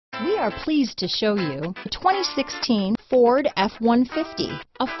We are pleased to show you the 2016 Ford F-150.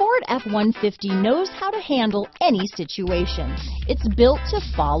 A Ford F-150 knows how to handle any situation. It's built to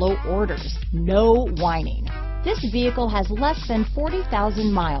follow orders, no whining. This vehicle has less than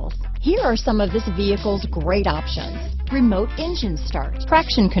 40,000 miles. Here are some of this vehicle's great options: remote engine start,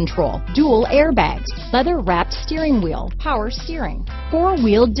 traction control, dual airbags, leather-wrapped steering wheel, power steering,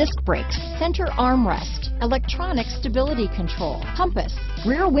 four-wheel disc brakes, center armrest, electronic stability control, compass,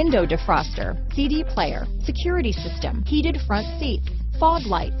 rear window defroster, CD player, security system, heated front seats, fog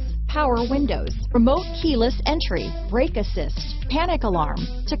lights, power windows, remote keyless entry, brake assist, panic alarm,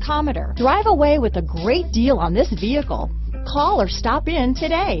 tachometer. Drive away with a great deal on this vehicle. Call or stop in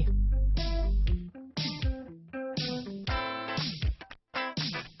today.